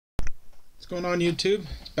going on YouTube?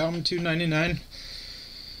 It's Bowman299,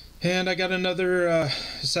 and I got another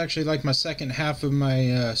it's actually like my second half of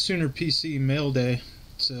my Sooner PC mail day,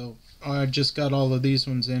 so I just got all of these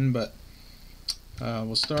ones in, but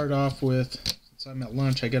we'll start off with, since I'm at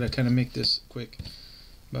lunch I gotta kind of make this quick,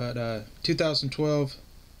 but 2012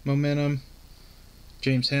 Momentum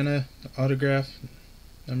James Hanna autograph,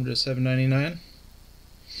 number to 799.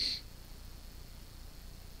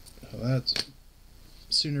 So that's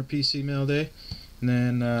Sooner PC mail day. And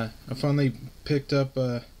then I finally picked up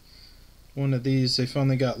one of these. They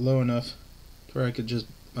finally got low enough to where I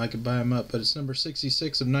could buy them up, but it's number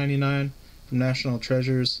 66 of 99 from National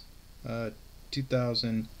Treasures,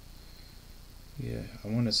 2000, yeah, I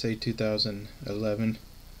want to say 2011.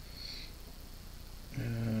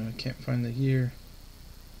 I can't find the year.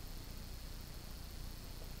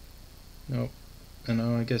 Nope.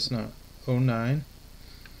 No, I guess not.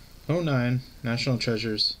 09 National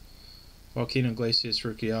Treasures Joaquin Iglesias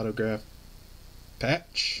rookie autograph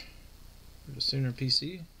patch for the Sooner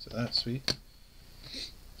PC, so that's sweet.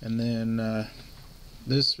 And then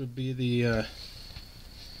this would be the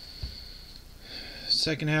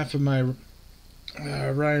second half of my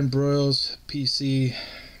Ryan Broyles PC.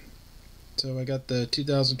 So I got the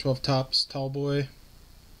 2012 Topps Tallboy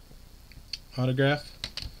autograph,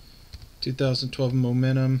 2012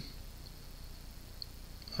 Momentum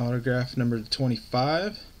autograph number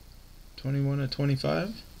 25, 21 of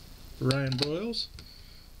 25, Ryan Broyles.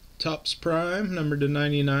 Topps Prime number to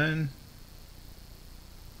 99,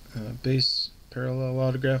 base parallel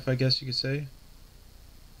autograph, I guess you could say.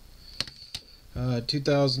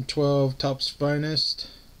 2012 Topps Finest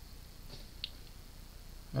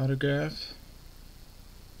autograph.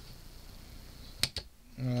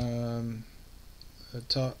 The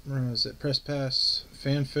top, was it Press Pass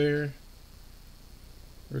Fanfare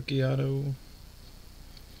rookie auto.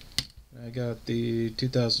 I got the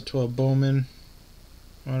 2012 Bowman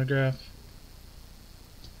autograph.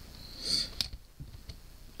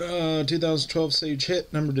 2012 Sage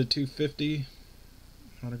Hit number to 250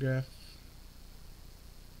 autograph.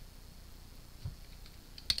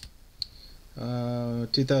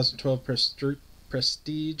 2012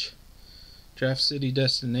 Prestige Draft City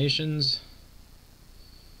Destinations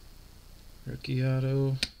rookie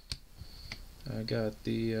auto. I got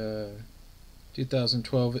the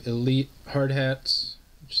 2012 Elite Hard Hats,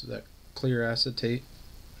 which is that clear acetate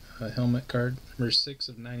helmet card, number 6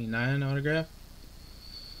 of 99 autograph.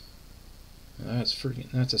 That's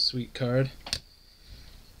a sweet card.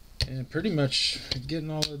 And pretty much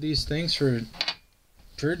getting all of these things for a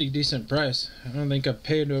pretty decent price. I don't think I've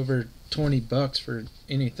paid over 20 bucks for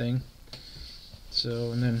anything.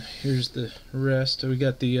 So, and then here's the rest. So we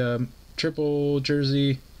got the triple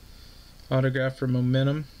jersey autograph for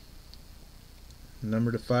Momentum,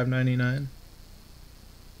 number to 599,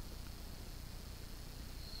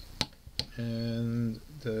 and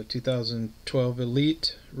the 2012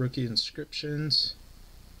 Elite rookie inscriptions.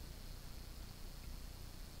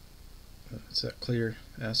 It's that clear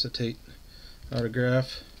acetate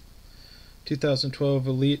autograph. 2012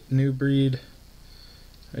 Elite New Breed.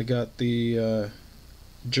 I got the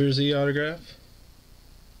jersey autograph.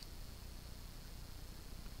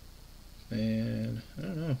 And I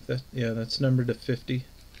don't know if that's numbered to 50,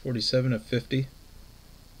 47 of 50.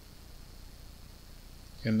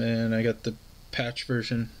 And then I got the patch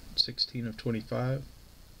version, 16 of 25.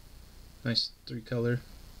 Nice 3-color.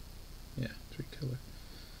 Yeah, 3-color.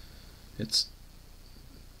 It's,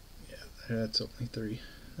 yeah, that's only 3.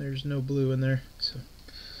 There's no blue in there. So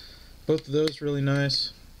both of those really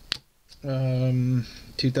nice.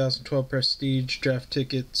 2012 Prestige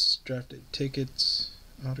drafted tickets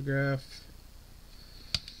autograph.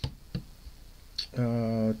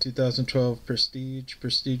 2012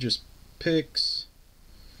 Prestigious Picks.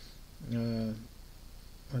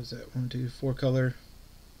 What is that? 1, 2, 4-color.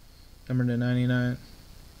 Number to 99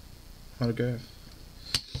 autograph.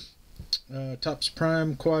 Topps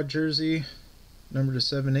Prime Quad Jersey, number to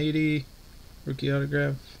 780 rookie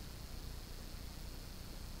autograph.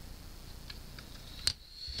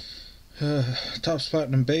 Topps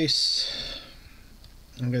Platinum Base.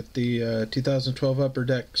 I got the 2012 Upper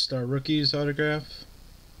Deck Star Rookies autograph.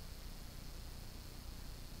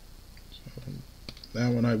 So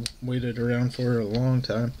that one I waited around for a long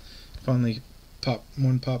time. Finally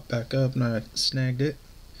popped back up and I snagged it.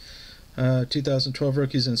 2012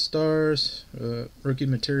 Rookies and Stars, rookie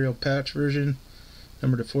material patch version,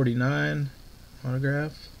 number to 49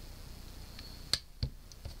 autograph.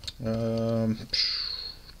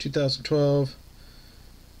 2012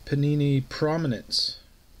 Panini Prominence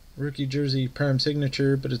rookie jersey prime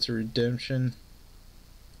signature, but it's a redemption.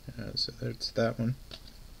 So that's that one.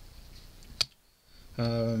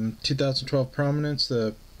 2012 Prominence,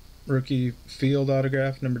 the rookie field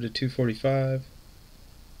autograph, number to 245.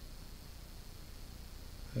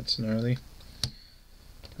 That's gnarly.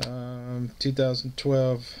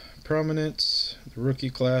 2012 Prominence, the rookie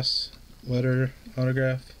class letter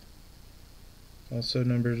autograph, also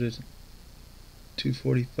numbered to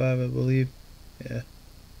 245, I believe. Yeah,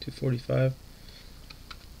 245.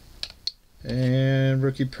 And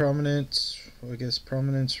rookie Prominence, well, I guess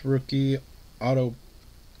Prominence rookie auto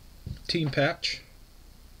team patch,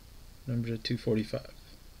 number to 245.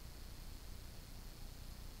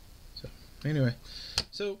 So anyway,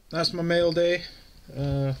 so that's my mail day.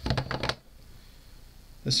 The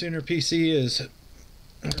Sooner PC is,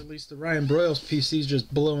 or at least the Ryan Broyles PC is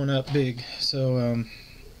just blowing up big. So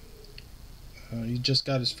he just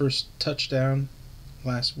got his first touchdown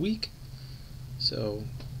last week, so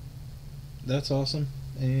that's awesome.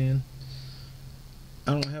 And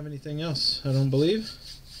I don't have anything else, I don't believe.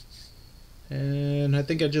 And I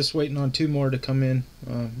think I'm just waiting on 2 more to come in.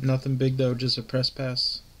 Nothing big though, just a press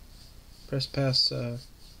pass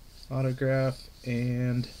autograph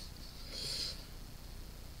and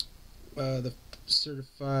the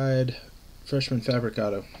certified freshman fabric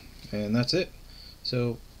auto, and that's it.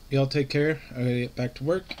 So y'all take care. I gotta get back to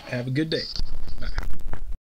work. Have a good day.